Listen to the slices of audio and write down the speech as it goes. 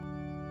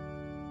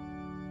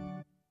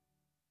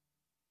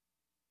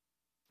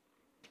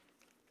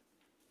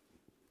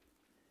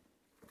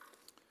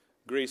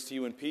Grace to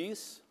you and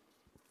peace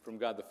from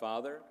God the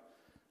Father,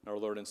 our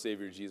Lord and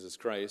Savior Jesus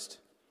Christ.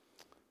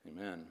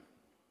 Amen.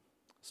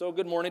 So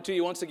good morning to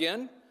you once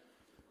again.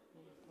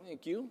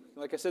 Thank you.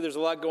 Like I said, there's a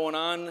lot going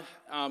on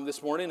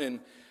this morning, and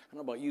I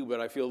don't know about you,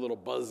 but I feel a little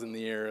buzz in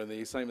the air of the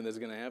excitement that's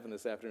going to happen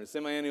this afternoon.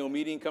 Semi-annual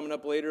meeting coming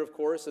up later, of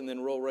course, and then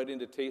roll right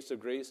into Taste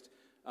of Grace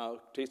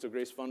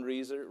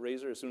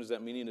fundraiser as soon as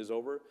that meeting is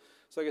over.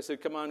 So like I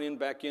said, come on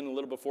back in a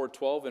little before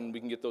 12, and we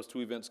can get those two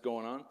events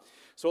going on.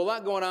 So a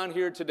lot going on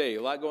here today,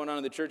 a lot going on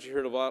in the church. You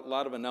heard a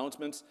lot of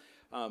announcements,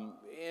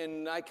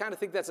 and I kind of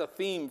think that's a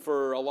theme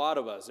for a lot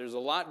of us. There's a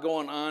lot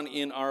going on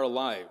in our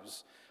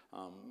lives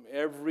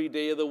every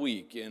day of the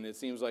week, and it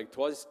seems like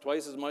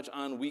twice as much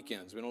on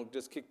weekends. We don't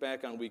just kick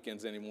back on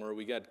weekends anymore.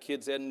 We got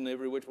kids heading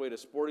every which way to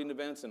sporting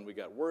events, and we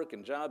got work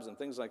and jobs and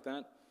things like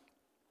that.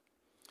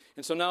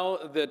 And so now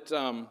that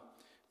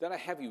I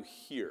have you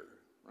here,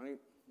 right?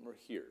 We're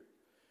here.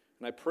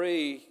 And I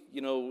pray,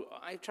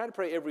 I try to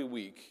pray every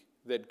week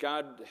that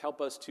God help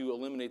us to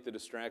eliminate the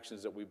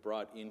distractions that we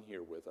brought in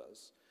here with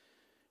us.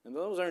 And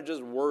those aren't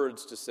just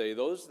words to say.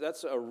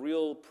 That's a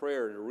real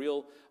prayer, a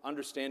real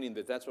understanding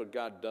that that's what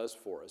God does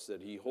for us,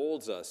 that He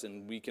holds us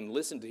and we can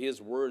listen to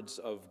His words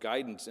of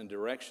guidance and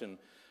direction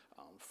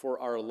for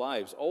our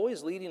lives,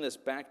 always leading us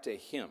back to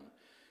Him.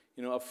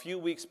 A few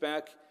weeks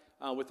back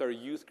with our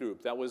youth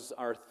group, that was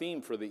our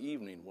theme for the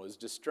evening, was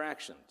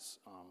distractions.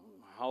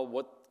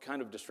 What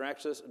kind of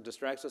distracts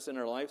us in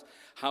our lives,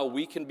 how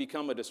we can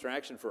become a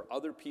distraction for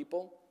other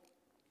people.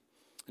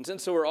 And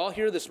since we're all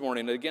here this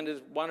morning, again, I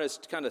want us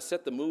to kind of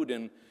set the mood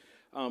and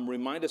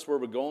remind us where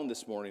we're going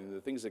this morning,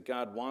 the things that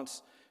God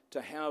wants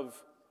to have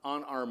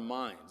on our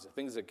minds, the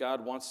things that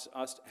God wants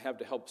us to have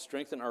to help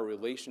strengthen our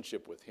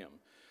relationship with Him.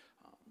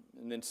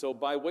 And then so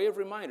by way of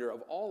reminder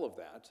of all of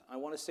that, I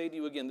want to say to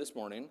you again this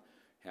morning,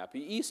 Happy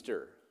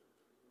Easter.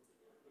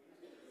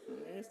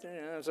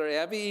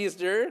 Happy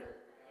Easter.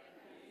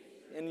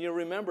 And you'll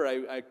remember,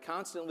 I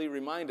constantly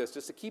remind us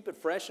just to keep it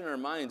fresh in our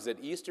minds that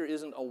Easter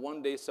isn't a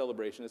one-day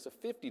celebration, it's a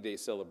 50-day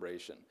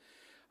celebration.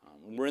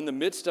 We're in the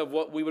midst of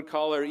what we would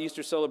call our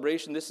Easter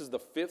celebration. This is the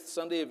fifth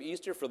Sunday of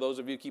Easter for those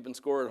of you keeping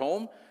score at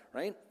home,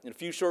 right? In a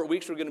few short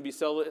weeks, we're going to be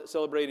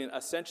celebrating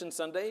Ascension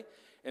Sunday,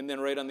 and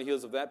then right on the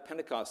heels of that,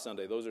 Pentecost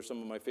Sunday. Those are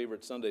some of my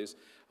favorite Sundays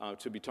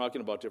to be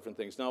talking about different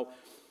things. Now,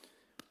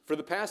 for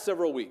the past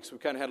several weeks,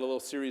 we've kind of had a little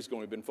series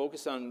going. We've been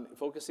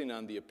focusing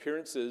on the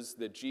appearances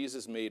that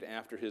Jesus made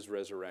after His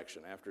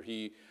resurrection, after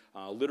He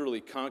literally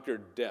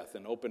conquered death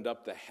and opened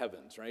up the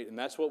heavens, right? And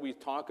that's what we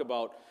talk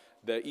about,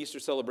 the Easter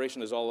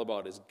celebration is all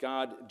about, is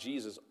God,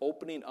 Jesus,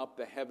 opening up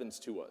the heavens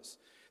to us.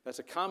 That's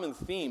a common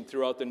theme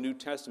throughout the New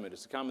Testament.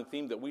 It's a common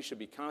theme that we should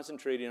be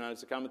concentrating on.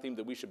 It's a common theme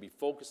that we should be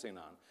focusing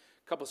on.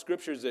 A couple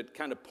scriptures that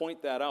kind of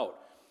point that out.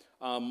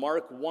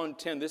 Mark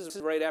 1:10, this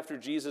is right after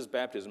Jesus'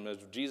 baptism, as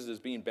Jesus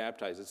is being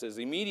baptized. It says,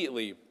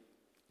 immediately,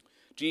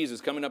 Jesus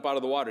coming up out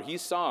of the water,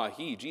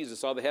 Jesus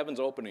saw the heavens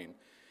opening, and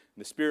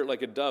the Spirit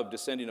like a dove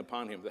descending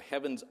upon Him, the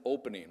heavens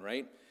opening,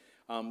 right?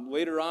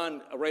 Later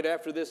on, right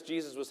after this,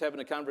 Jesus was having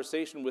a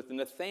conversation with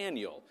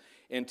Nathanael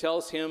and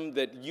tells him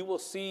that you will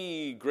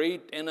see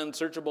great and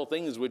unsearchable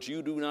things which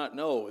you do not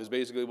know, is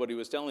basically what He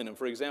was telling him.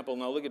 For example,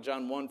 now look at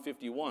John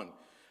 1:51.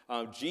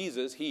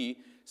 Jesus, He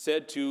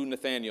said to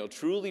Nathanael,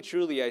 truly,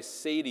 truly, I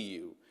say to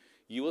you,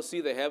 you will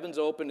see the heavens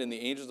opened and the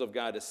angels of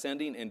God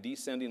ascending and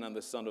descending on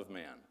the Son of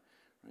Man.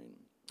 Right?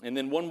 And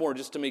then one more,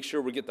 just to make sure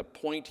we get the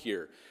point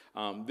here.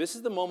 This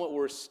is the moment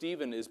where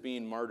Stephen is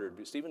being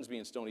martyred. Stephen's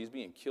being stoned. He's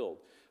being killed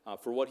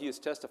for what he is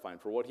testifying,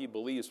 for what he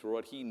believes, for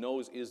what he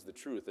knows is the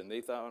truth. And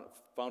they found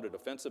it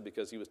offensive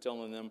because he was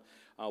telling them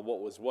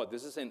what was what.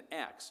 This is in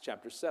Acts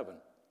chapter 7.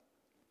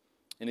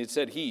 And it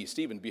said,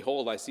 Stephen,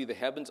 behold, I see the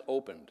heavens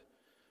opened.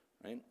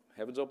 Right?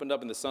 Heavens opened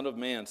up and the Son of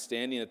Man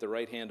standing at the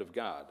right hand of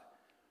God.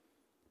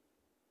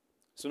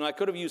 So now I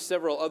could have used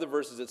several other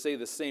verses that say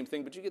the same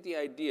thing, but you get the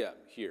idea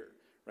here,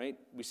 right?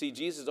 We see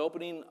Jesus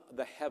opening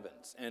the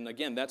heavens. And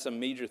again, that's a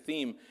major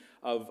theme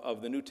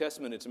of the New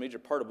Testament. It's a major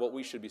part of what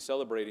we should be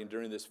celebrating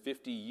during this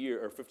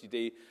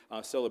 50-day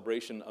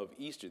celebration of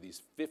Easter,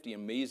 these 50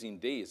 amazing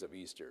days of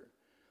Easter.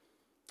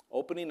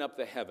 Opening up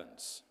the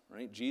heavens,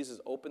 right? Jesus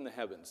opened the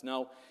heavens.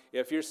 Now,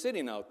 if you're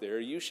sitting out there,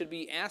 you should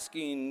be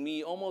asking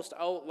me almost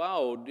out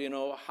loud,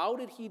 how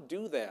did He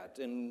do that?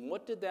 And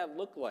what did that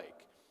look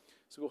like?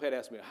 So go ahead and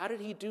ask me, how did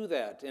He do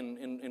that?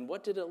 And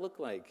what did it look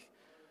like?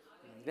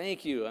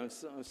 Thank you. I'm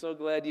so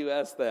glad you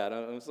asked that.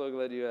 I'm so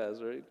glad you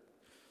asked, right?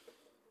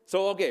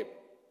 So, okay,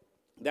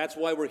 that's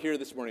why we're here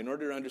this morning, in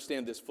order to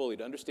understand this fully,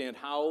 to understand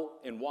how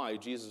and why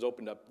Jesus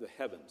opened up the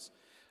heavens.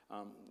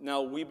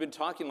 Now, we've been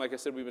talking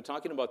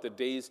about the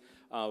days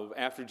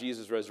after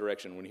Jesus'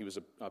 resurrection, when He was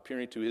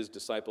appearing to His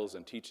disciples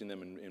and teaching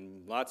them,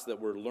 and lots that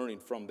we're learning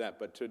from that.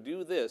 But to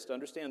do this, to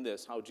understand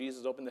this, how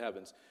Jesus opened the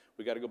heavens,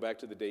 we got to go back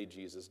to the day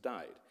Jesus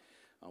died.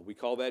 We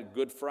call that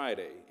Good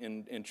Friday.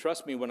 And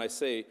trust me when I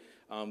say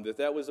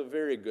that was a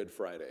very good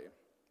Friday.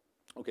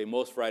 Okay,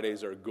 most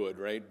Fridays are good,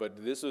 right?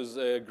 But this was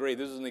great.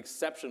 This was an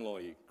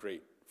exceptionally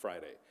great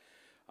Friday.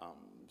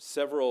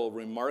 Several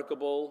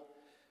remarkable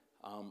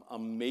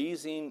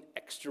Amazing,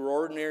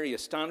 extraordinary,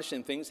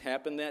 astonishing things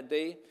happened that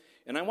day.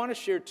 And I want to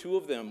share two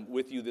of them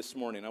with you this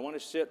morning. I want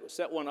to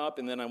set one up,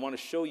 and then I want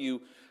to show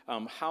you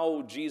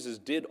how Jesus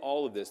did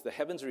all of this, the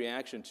heaven's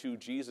reaction to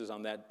Jesus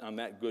on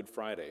that Good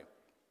Friday.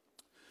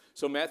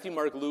 So Matthew,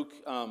 Mark, and Luke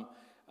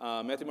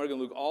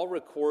all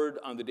record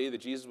on the day that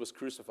Jesus was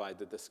crucified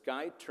that the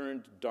sky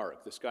turned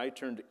dark. The sky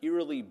turned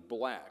eerily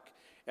black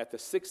at the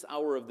 6th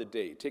hour of the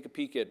day. Take a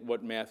peek at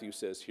what Matthew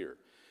says here.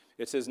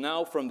 It says,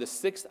 "Now from the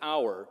 6th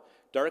hour,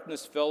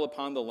 darkness fell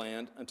upon the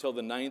land until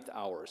the 9th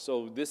hour."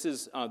 So this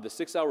is, the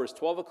 6th hour is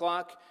 12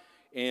 o'clock,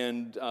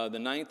 and the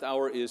 9th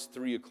hour is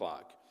 3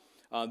 o'clock.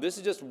 This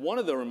is just one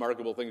of the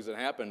remarkable things that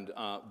happened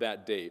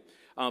that day.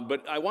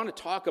 But I want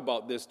to talk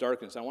about this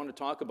darkness. I want to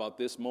talk about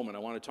this moment. I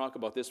want to talk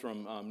about this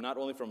from not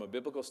only from a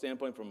biblical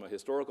standpoint, from a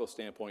historical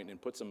standpoint,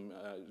 and put some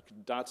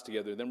dots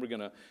together. Then we're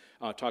going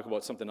to talk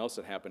about something else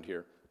that happened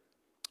here.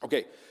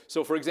 Okay,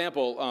 so for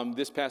example,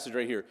 this passage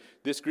right here,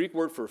 this Greek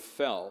word for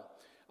fell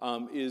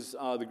is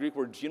the Greek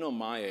word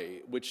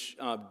ginomai, which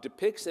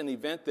depicts an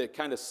event that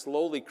kind of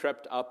slowly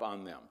crept up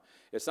on them.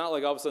 It's not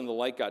like all of a sudden the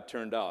light got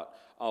turned out.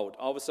 All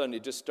of a sudden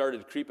it just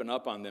started creeping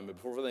up on them.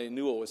 Before they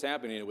knew what was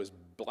happening, it was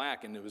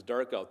black and it was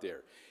dark out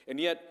there. And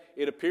yet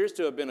it appears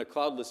to have been a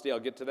cloudless day. I'll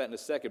get to that in a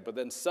second. But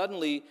then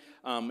suddenly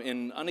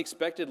and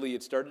unexpectedly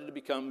it started to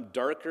become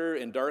darker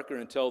and darker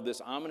until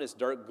this ominous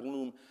dark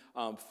gloom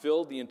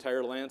filled the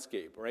entire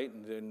landscape, right?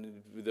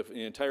 And the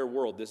entire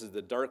world. This is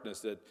the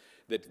darkness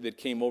that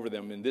came over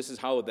them. And this is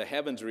how the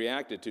heavens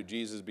reacted to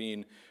Jesus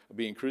being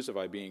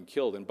crucified, being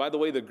killed. And by the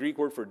way, the Greek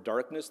word for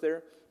darkness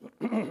there,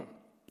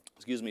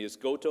 is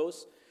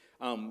gotos.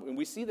 And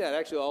we see that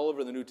actually all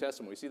over the New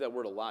Testament. We see that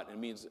word a lot. It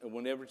means,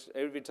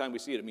 every time we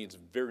see it, it means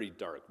very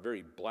dark,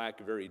 very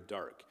black, very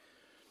dark.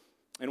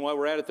 And while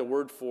we're at it, the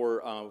word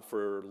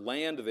for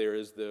land there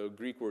is the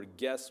Greek word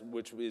ges,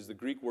 which is the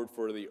Greek word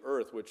for the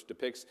earth, which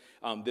depicts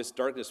this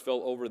darkness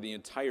fell over the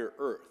entire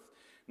earth.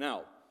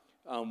 Now,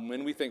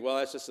 when we think, well,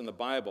 that's just in the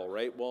Bible,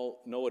 right? Well,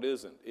 no, it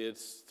isn't.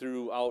 It's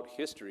throughout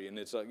history, and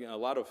it's a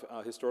lot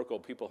of historical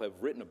people have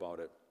written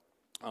about it.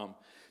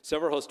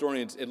 Several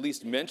historians at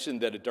least mentioned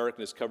that a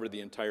darkness covered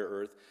the entire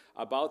earth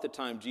about the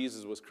time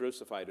Jesus was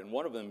crucified, and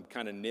one of them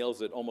kind of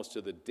nails it almost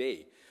to the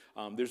day.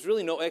 There's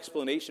really no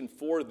explanation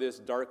for this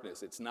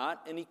darkness. It's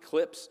not an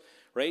eclipse,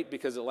 right?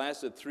 Because it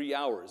lasted 3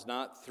 hours,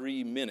 not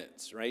 3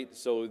 minutes, right?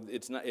 So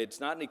it's not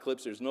an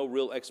eclipse. There's no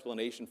real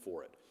explanation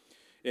for it.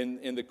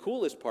 And the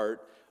coolest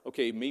part,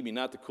 okay, maybe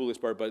not the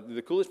coolest part, but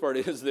the coolest part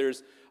is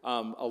there's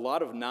a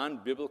lot of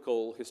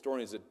non-biblical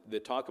historians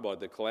that talk about it,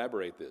 that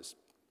collaborate this.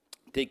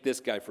 Take this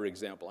guy, for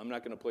example. I'm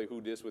not going to play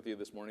Who Dis with you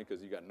this morning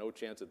because you got no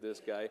chance at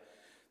this guy.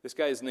 This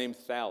guy is named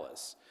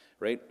Thallus,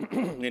 right?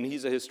 And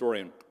he's a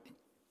historian.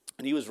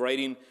 And he was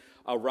writing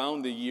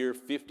around the year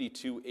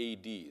 52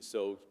 AD.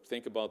 So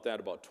think about that,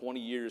 about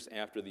 20 years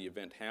after the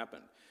event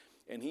happened.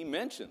 And he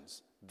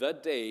mentions the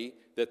day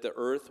that the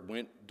earth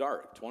went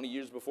dark, 20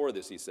 years before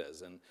this, he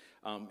says.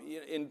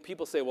 And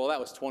people say, well, that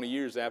was 20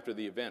 years after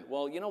the event.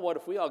 Well, you know what?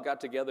 If we all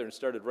got together and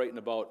started writing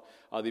about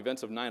the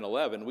events of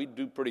 9/11, we'd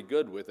do pretty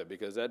good with it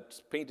because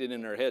that's painted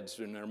in our heads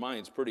and our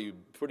minds pretty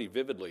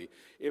vividly.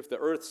 If the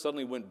earth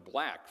suddenly went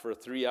black for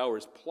 3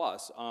 hours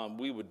plus,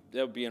 that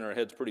would be in our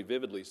heads pretty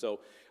vividly. So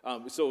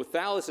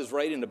Thallus is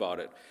writing about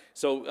it.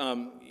 So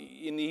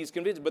and he's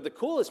convinced. But the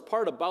coolest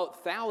part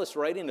about Thallus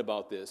writing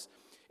about this,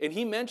 and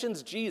he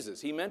mentions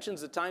Jesus. He mentions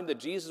the time that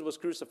Jesus was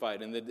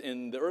crucified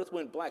and the earth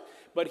went black.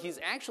 But he's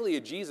actually a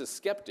Jesus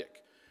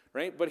skeptic,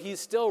 right? But he's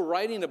still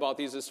writing about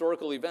these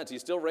historical events. He's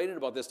still writing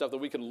about this stuff that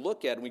we can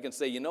look at and we can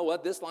say, you know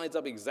what? This lines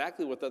up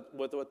exactly with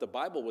what the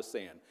Bible was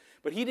saying.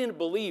 But he didn't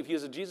believe. He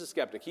was a Jesus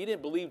skeptic. He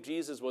didn't believe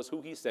Jesus was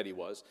who he said he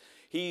was.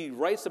 He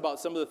writes about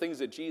some of the things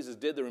that Jesus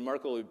did, the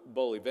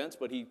remarkable events,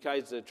 but he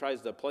tries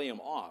to play him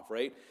off,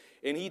 right?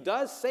 And he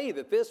does say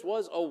that this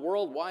was a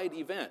worldwide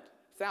event.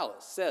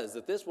 Thallus says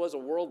that this was a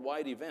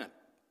worldwide event,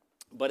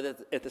 but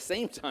at the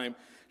same time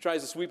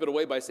tries to sweep it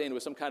away by saying it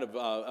was some kind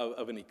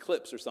of an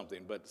eclipse or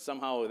something, but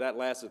somehow that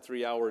lasted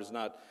 3 hours,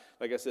 not,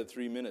 like I said,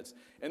 3 minutes.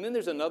 And then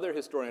there's another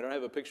historian, I don't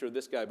have a picture of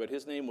this guy, but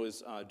his name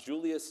was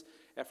Julius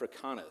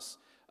Africanus,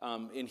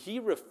 and he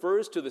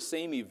refers to the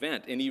same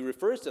event, and he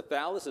refers to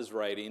Thallus's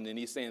writing, and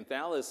he's saying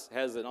Thallus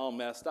has it all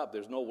messed up.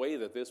 There's no way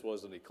that this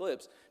was an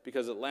eclipse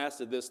because it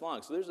lasted this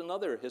long. So there's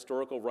another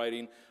historical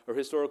writing or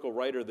historical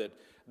writer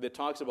that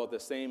talks about the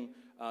same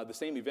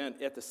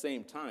event at the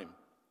same time.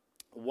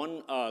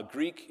 One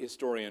Greek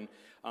historian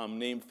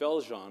named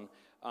Pheljon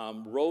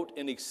wrote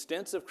an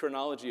extensive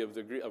chronology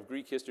of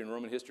Greek history and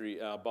Roman history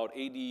about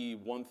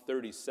AD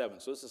 137.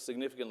 So this is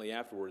significantly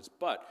afterwards.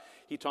 But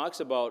he talks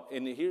about,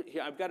 and here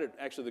I've got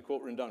actually the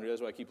quote written down here.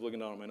 That's why I keep looking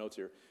down at my notes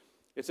here.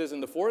 It says, in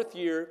the 4th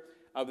year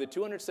of the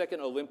 202nd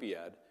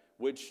Olympiad,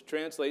 which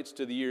translates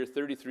to the year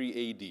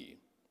 33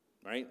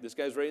 AD, right? This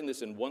guy's writing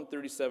this in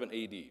 137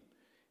 AD.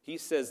 He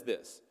says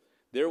this,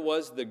 there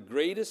was the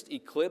greatest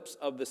eclipse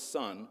of the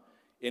sun,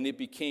 and it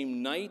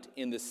became night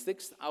in the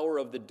 6th hour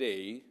of the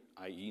day,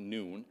 i.e.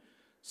 noon,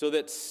 so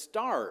that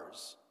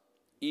stars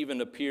even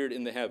appeared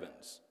in the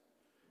heavens.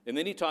 And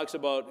then he talks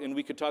about, and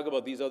we could talk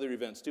about these other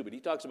events too, but he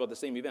talks about the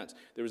same events.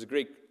 There was a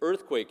great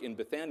earthquake in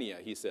Bithynia,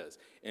 he says,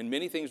 and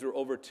many things were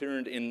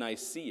overturned in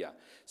Nicaea.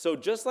 So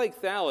just like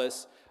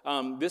Thales,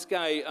 this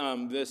guy,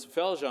 this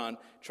Phelgon,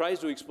 tries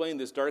to explain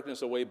this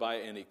darkness away by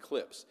an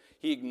eclipse.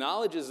 He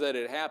acknowledges that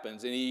it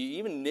happens, and he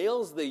even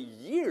nails the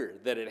year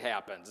that it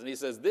happens. And he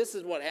says, this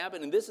is what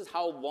happened, and this is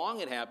how long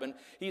it happened.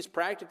 He's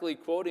practically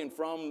quoting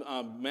from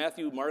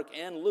Matthew, Mark,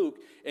 and Luke,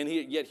 and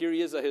yet here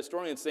he is, a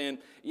historian, saying,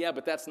 yeah,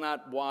 but that's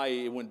not why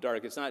it went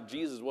dark. It's not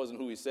Jesus wasn't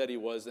who he said he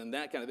was, and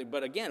that kind of thing.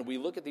 But again, we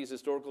look at these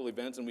historical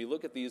events, and we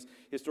look at these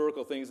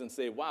historical things and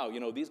say, wow,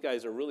 these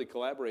guys are really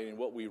collaborating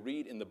what we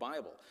read in the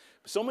Bible.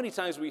 So many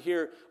times we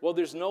hear, well,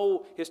 there's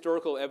no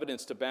historical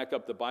evidence to back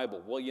up the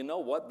Bible. Well, you know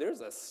what?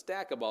 There's a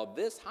stack about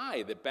this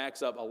high that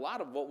backs up a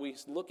lot of what we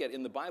look at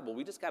in the Bible.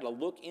 We just got to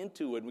look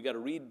into it. We got to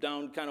read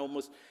down kind of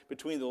almost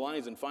between the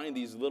lines and find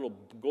these little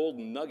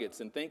golden nuggets.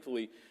 And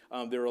thankfully,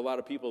 there are a lot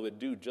of people that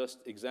do just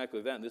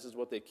exactly that. And this is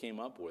what they came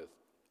up with.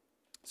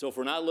 So if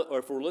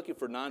we're looking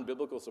for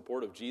non-biblical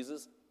support of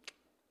Jesus,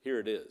 here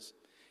it is.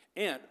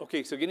 And,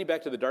 okay, so getting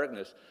back to the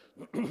darkness,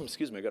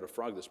 excuse me, I got a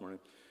frog this morning.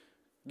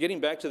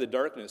 Getting back to the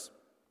darkness,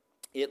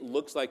 it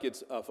looks like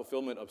it's a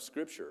fulfillment of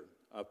Scripture,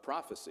 of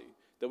prophecy,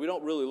 that we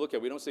don't really look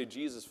at. We don't say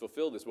Jesus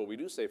fulfilled this, but we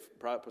do say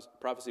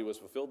prophecy was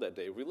fulfilled that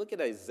day. If we look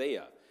at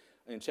Isaiah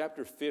in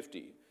chapter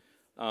 50,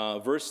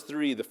 verse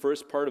 3, the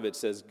first part of it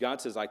says, God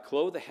says, I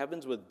clothe the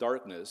heavens with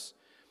darkness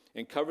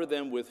and cover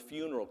them with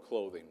funeral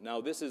clothing. Now,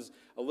 this is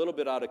a little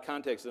bit out of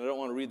context, and I don't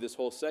want to read this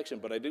whole section,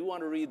 but I do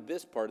want to read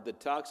this part that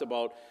talks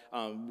about,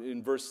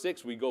 in verse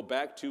 6, we go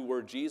back to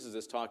where Jesus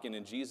is talking,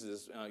 and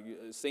Jesus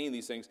is saying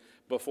these things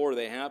before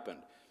they happened.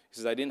 He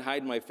says, I didn't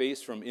hide my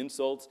face from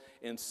insults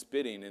and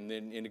spitting. And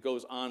it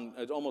goes on,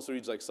 it almost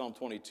reads like Psalm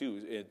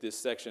 22, this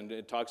section.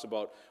 It talks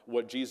about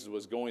what Jesus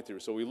was going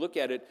through. So we look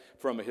at it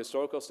from a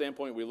historical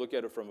standpoint, we look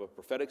at it from a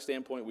prophetic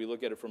standpoint, we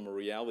look at it from a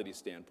reality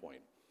standpoint.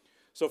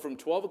 So from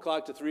 12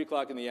 o'clock to 3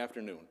 o'clock in the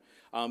afternoon.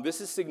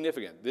 This is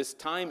significant. This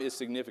time is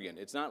significant.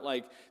 It's not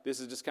like this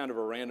is just kind of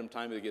a random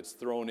time that gets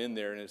thrown in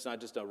there, and it's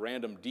not just a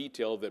random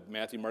detail that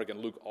Matthew, Mark,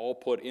 and Luke all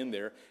put in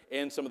there,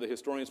 and some of the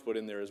historians put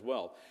in there as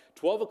well.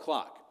 12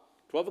 o'clock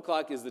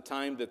is the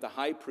time that the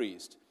high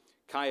priest,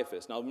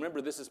 Caiaphas. Now remember,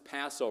 this is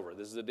Passover.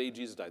 This is the day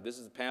Jesus died. This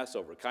is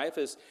Passover.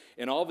 Caiaphas,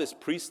 in all of his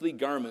priestly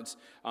garments,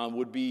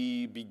 would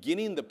be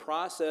beginning the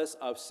process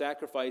of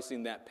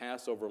sacrificing that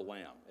Passover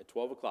lamb. At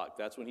 12 o'clock,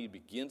 that's when he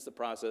begins the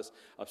process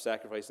of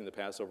sacrificing the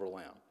Passover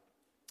lamb.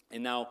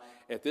 And now,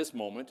 at this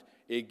moment,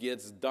 it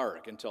gets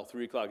dark until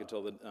 3 o'clock,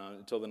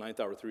 until the ninth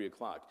hour, 3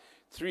 o'clock.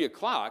 3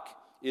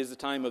 o'clock is the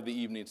time of the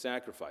evening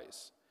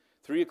sacrifice.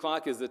 3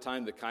 o'clock is the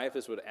time that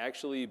Caiaphas would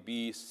actually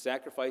be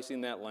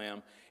sacrificing that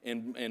lamb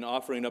and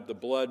offering up the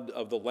blood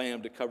of the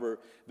lamb to cover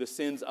the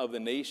sins of the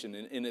nation.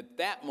 And at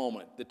that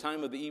moment, the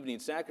time of the evening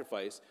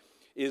sacrifice,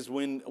 is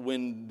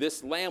when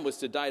this lamb was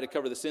to die to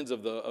cover the sins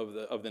of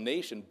the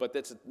nation. But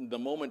that's the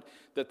moment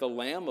that the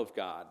Lamb of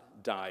God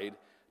died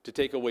to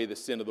take away the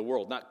sin of the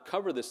world. Not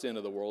cover the sin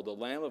of the world. The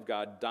Lamb of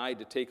God died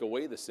to take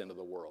away the sin of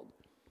the world.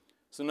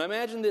 So now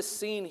imagine this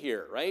scene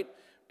here, right?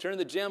 Turn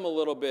the gem a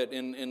little bit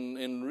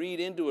and read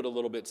into it a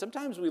little bit.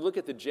 Sometimes we look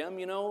at the gem,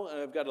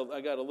 I got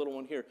a little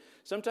one here.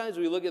 Sometimes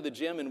we look at the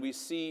gem and we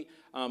see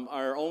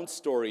our own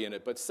story in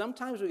it. But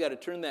sometimes we got to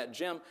turn that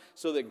gem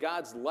so that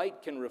God's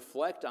light can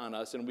reflect on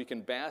us and we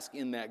can bask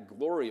in that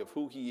glory of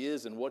who He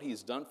is and what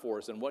He's done for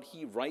us and what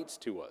He writes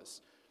to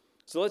us.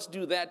 So let's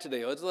do that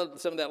today. Let's let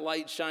some of that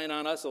light shine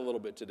on us a little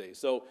bit today.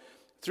 So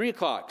 3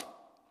 o'clock,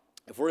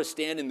 if we're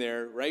standing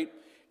there, right?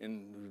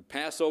 And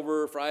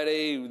Passover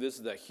Friday, this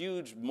is a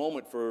huge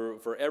moment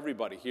for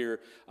everybody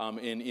here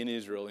in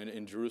Israel,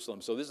 in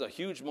Jerusalem. So this is a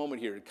huge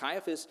moment here.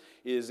 Caiaphas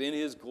is in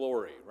his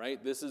glory,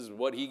 right? This is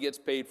what he gets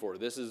paid for.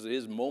 This is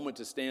his moment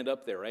to stand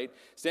up there, right?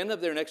 Stand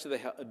up there next to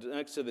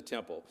the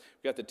temple.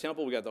 We got the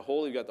temple, we got the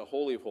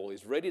Holy of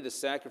Holies, ready to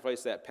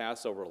sacrifice that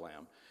Passover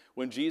lamb.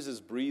 When Jesus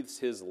breathes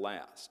his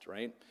last,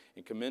 right?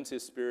 And commends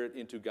his spirit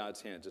into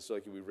God's hands, just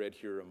like we read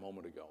here a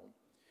moment ago.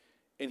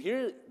 And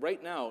here,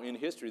 right now in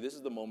history, this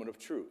is the moment of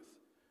truth,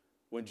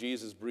 when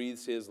Jesus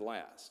breathes his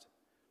last.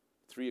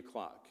 3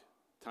 o'clock,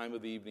 time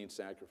of the evening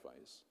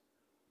sacrifice.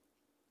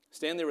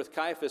 Stand there with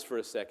Caiaphas for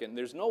a second.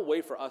 There's no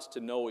way for us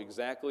to know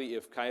exactly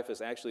if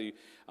Caiaphas actually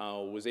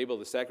was able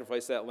to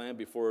sacrifice that lamb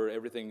before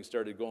everything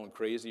started going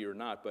crazy or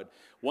not. But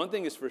one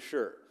thing is for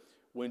sure.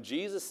 When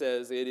Jesus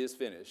says it is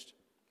finished,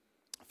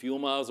 a few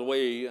miles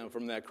away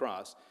from that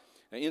cross,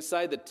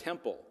 inside the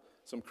temple,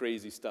 some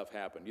crazy stuff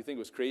happened. You think it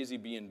was crazy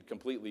being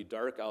completely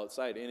dark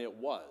outside? And it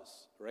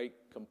was, right?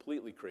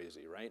 Completely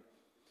crazy, right?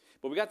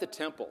 But we got the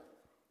temple.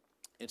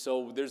 And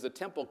so there's the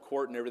temple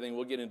court and everything.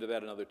 We'll get into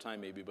that another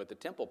time maybe. But the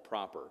temple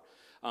proper,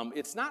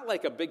 it's not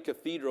like a big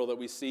cathedral that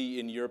we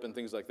see in Europe and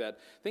things like that.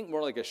 Think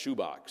more like a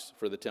shoebox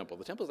for the temple.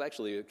 The temple is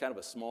actually kind of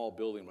a small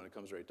building when it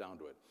comes right down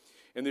to it.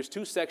 And there's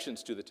 2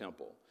 sections to the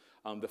temple.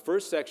 The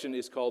first section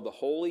is called the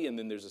Holy, and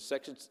then there's a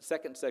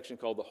second section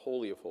called the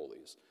Holy of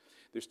Holies.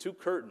 There's two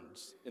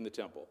curtains in the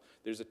temple.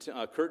 There's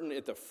a curtain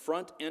at the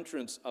front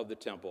entrance of the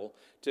temple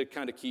to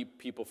kind of keep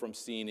people from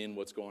seeing in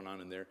what's going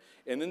on in there.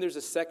 And then there's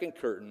a second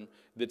curtain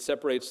that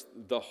separates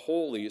the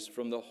holies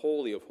from the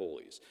Holy of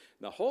Holies.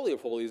 Now, Holy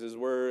of Holies is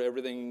where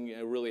everything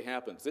really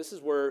happens. This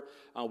is where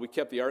we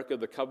kept the Ark of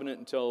the Covenant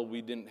until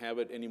we didn't have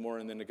it anymore,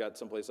 and then it got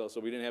someplace else, so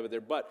we didn't have it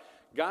there. But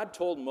God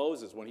told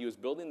Moses when he was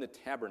building the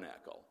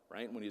tabernacle,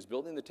 right? When he was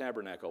building the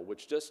tabernacle,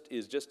 which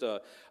is just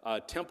a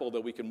temple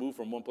that we can move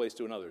from one place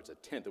to another. It's a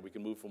tent that we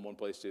can move from one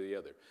place to the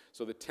other.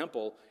 So the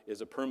temple is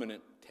a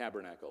permanent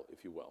tabernacle,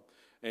 if you will.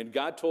 And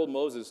God told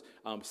Moses,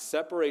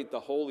 separate the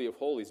Holy of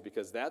Holies,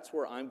 because that's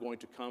where I'm going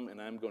to come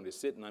and I'm going to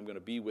sit and I'm going to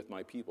be with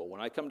my people.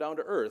 When I come down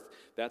to earth,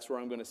 that's where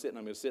I'm going to sit, and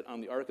I'm going to sit on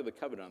the Ark of the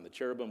Covenant, on the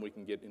cherubim. We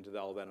can get into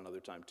all that another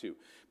time too.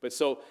 But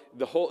so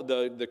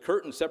the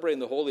curtain separating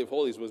the Holy of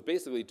Holies was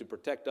basically to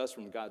protect us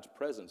from God's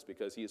presence,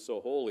 because he is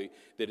so holy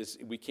that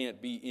we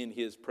can't be in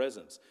his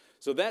presence.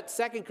 So that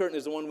second curtain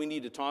is the one we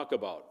need to talk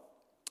about.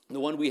 The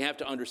one we have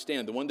to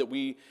understand, the one that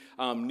we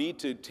need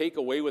to take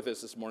away with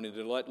us this morning,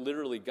 to let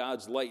literally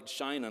God's light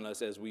shine on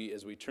us as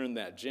we turn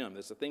that gem.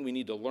 That's the thing we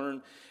need to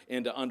learn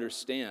and to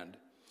understand.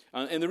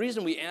 And the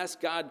reason we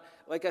ask God,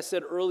 like I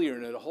said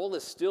earlier, to hold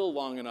us still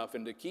long enough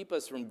and to keep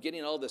us from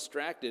getting all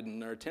distracted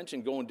and our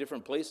attention going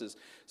different places,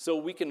 so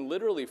we can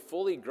literally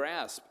fully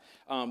grasp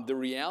the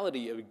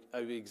reality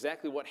of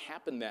exactly what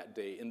happened that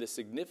day and the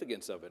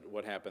significance of it,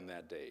 what happened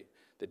that day.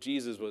 That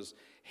Jesus was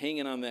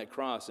hanging on that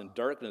cross, and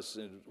darkness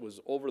was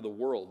over the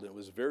world, and it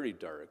was very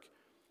dark.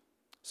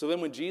 So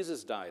then when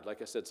Jesus died,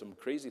 like I said, some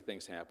crazy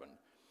things happened.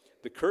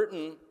 The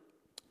curtain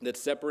that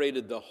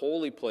separated the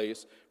holy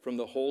place from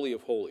the Holy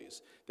of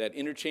Holies, that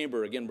inner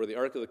chamber, again, where the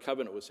Ark of the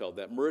Covenant was held,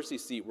 that mercy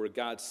seat where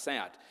God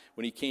sat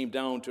when he came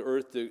down to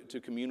earth to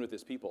commune with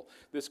his people.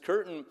 This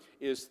curtain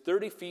is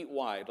 30 feet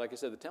wide. Like I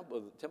said, the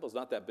temple is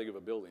not that big of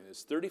a building.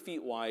 It's 30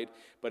 feet wide,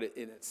 but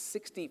it's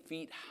 60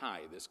 feet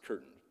high, this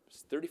curtain.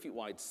 It's 30 feet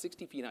wide,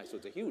 60 feet high, so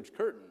it's a huge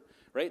curtain,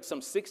 right?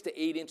 Some 6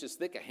 to 8 inches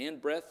thick, a hand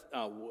breadth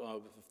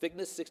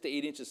thickness, 6 to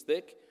 8 inches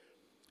thick.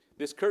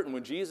 This curtain,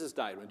 when Jesus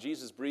died, when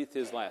Jesus breathed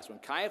his last, when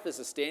Caiaphas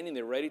is standing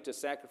there ready to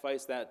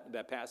sacrifice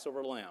that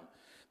Passover lamb,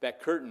 that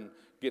curtain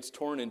gets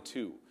torn in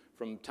two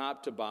from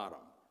top to bottom,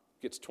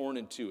 gets torn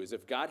in two, as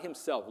if God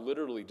himself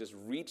literally just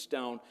reached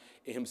down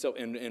himself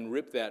and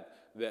ripped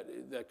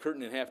that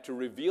curtain in half to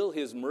reveal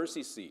his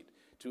mercy seat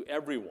to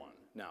everyone.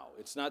 Now,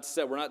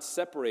 we're not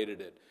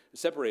separated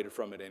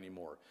from it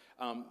anymore.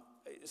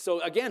 So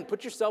again,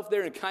 put yourself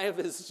there in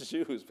Caiaphas'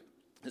 shoes.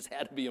 This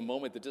had to be a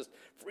moment that just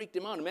freaked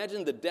him out.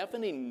 Imagine the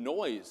deafening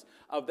noise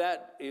of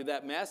that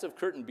massive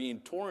curtain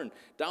being torn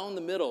down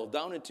the middle,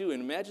 down in two,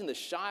 and imagine the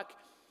shock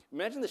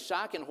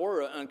and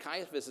horror on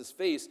Caiaphas'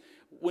 face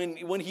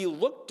when he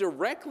looked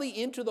directly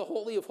into the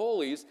Holy of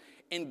Holies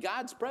and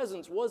God's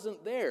presence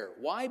wasn't there.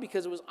 Why?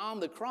 Because it was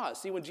on the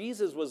cross. See, when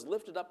Jesus was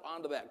lifted up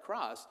onto that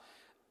cross,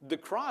 the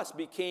cross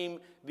became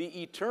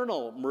the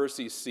eternal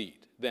mercy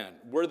seat then,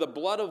 where the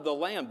blood of the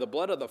Lamb, the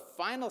blood of the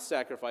final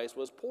sacrifice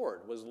was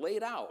poured, was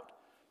laid out.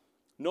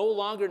 No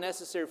longer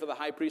necessary for the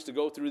high priest to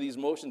go through these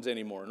motions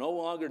anymore. No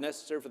longer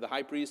necessary for the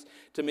high priest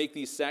to make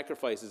these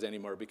sacrifices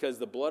anymore, because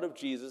the blood of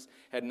Jesus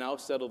had now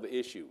settled the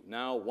issue,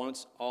 now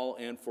once, all,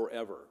 and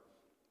forever.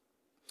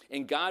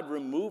 And God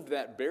removed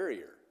that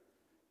barrier.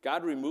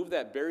 God removed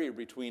that barrier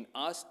between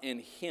us and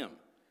him,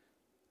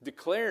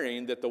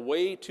 declaring that the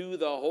way to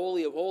the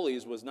Holy of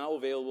Holies was now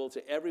available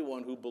to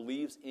everyone who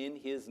believes in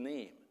his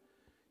name,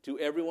 to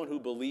everyone who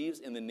believes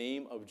in the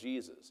name of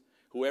Jesus.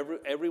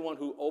 Everyone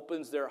who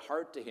opens their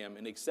heart to him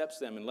and accepts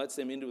them and lets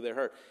them into their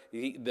heart,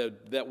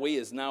 that way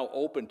is now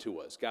open to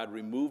us. God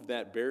removed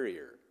that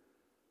barrier.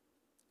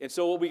 And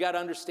so what we got to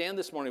understand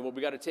this morning, what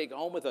we got to take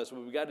home with us,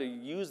 what we got to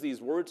use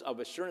these words of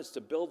assurance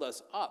to build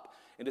us up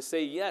and to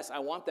say, yes, I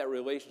want that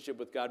relationship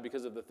with God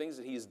because of the things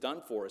that he's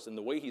done for us and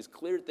the way he's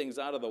cleared things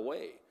out of the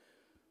way.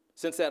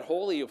 Since that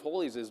Holy of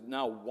Holies is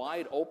now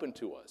wide open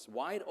to us,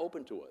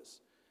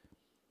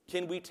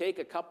 can we take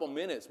a couple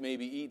minutes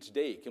maybe each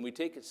day? Can we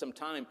take some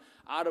time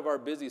out of our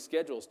busy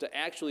schedules to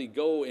actually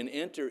go and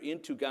enter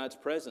into God's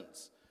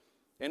presence?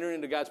 Enter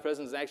into God's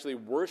presence and actually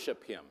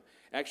worship him,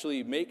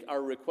 actually make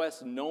our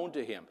requests known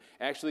to him,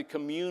 actually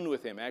commune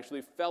with him,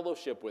 actually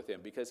fellowship with him,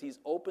 because he's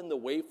opened the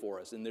way for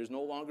us and there's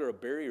no longer a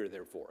barrier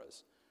there for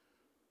us.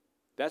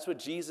 That's what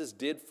Jesus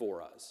did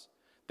for us.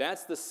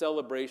 That's the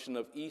celebration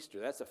of Easter.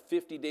 That's the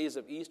 50 days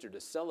of Easter,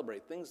 to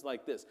celebrate things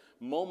like this,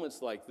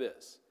 moments like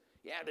this.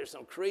 Yeah, there's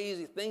some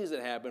crazy things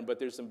that happen, but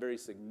there's some very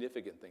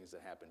significant things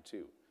that happen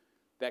too.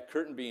 That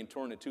curtain being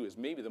torn in two is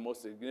maybe the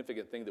most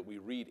significant thing that we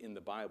read in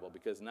the Bible,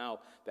 because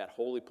now that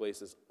holy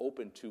place is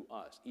open to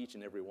us, each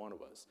and every one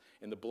of us.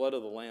 And the blood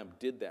of the Lamb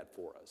did that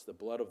for us. The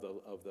blood of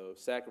the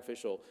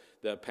sacrificial,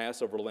 the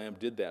Passover Lamb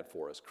did that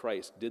for us.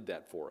 Christ did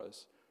that for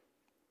us.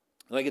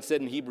 Like it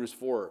said in Hebrews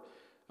 4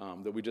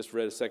 that we just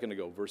read a second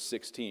ago, verse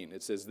 16,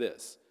 it says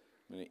this.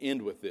 I'm going to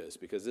end with this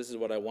because this is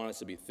what I want us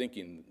to be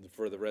thinking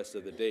for the rest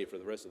of the day, for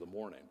the rest of the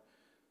morning.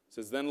 It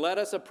says, then let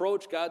us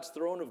approach God's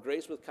throne of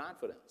grace with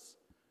confidence.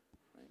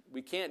 Right?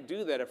 We can't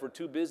do that if we're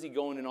too busy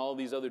going in all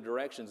these other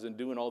directions and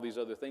doing all these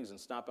other things and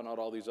stomping out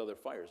all these other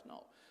fires.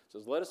 No. It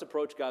says, let us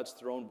approach God's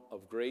throne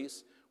of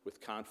grace with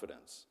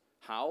confidence.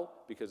 How?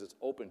 Because it's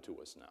open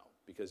to us now.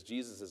 Because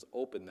Jesus has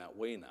opened that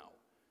way now.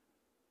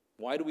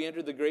 Why do we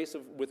enter the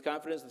with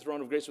confidence, the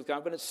throne of grace with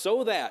confidence?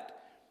 So that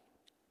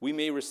we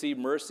may receive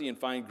mercy and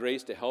find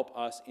grace to help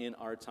us in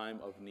our time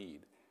of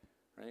need.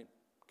 Right?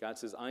 God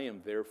says, I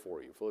am there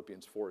for you.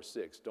 Philippians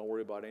 4:6. Don't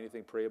worry about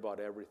anything. Pray about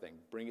everything.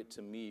 Bring it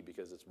to me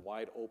because it's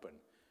wide open.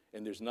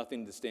 And there's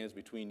nothing that stands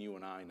between you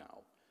and I now.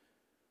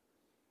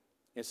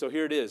 And so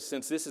here it is.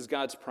 Since this is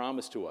God's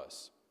promise to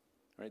us.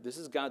 Right? This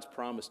is God's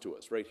promise to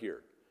us right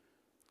here.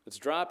 Let's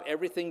drop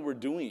everything we're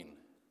doing.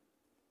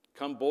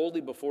 Come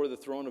boldly before the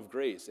throne of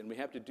grace. And we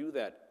have to do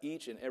that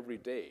each and every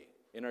day.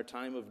 In our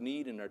time of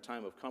need, in our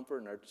time of comfort,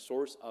 in our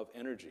source of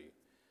energy.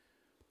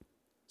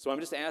 So I'm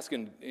just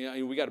asking,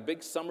 we got a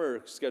big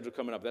summer schedule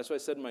coming up. That's what I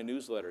said in my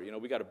newsletter.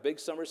 We got a big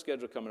summer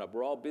schedule coming up.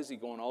 We're all busy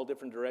going all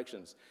different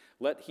directions.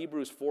 Let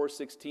Hebrews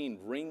 4:16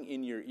 ring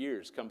in your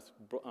ears.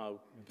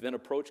 Then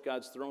approach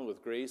God's throne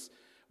with grace,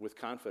 with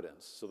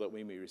confidence, so that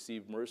we may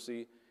receive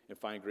mercy and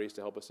find grace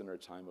to help us in our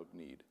time of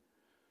need.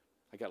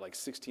 I got like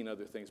 16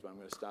 other things, but I'm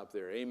going to stop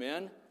there.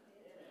 Amen?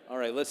 All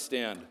right, let's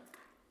stand.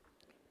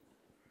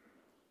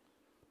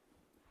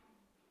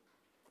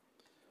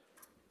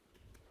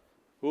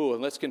 Ooh,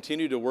 and let's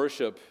continue to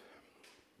worship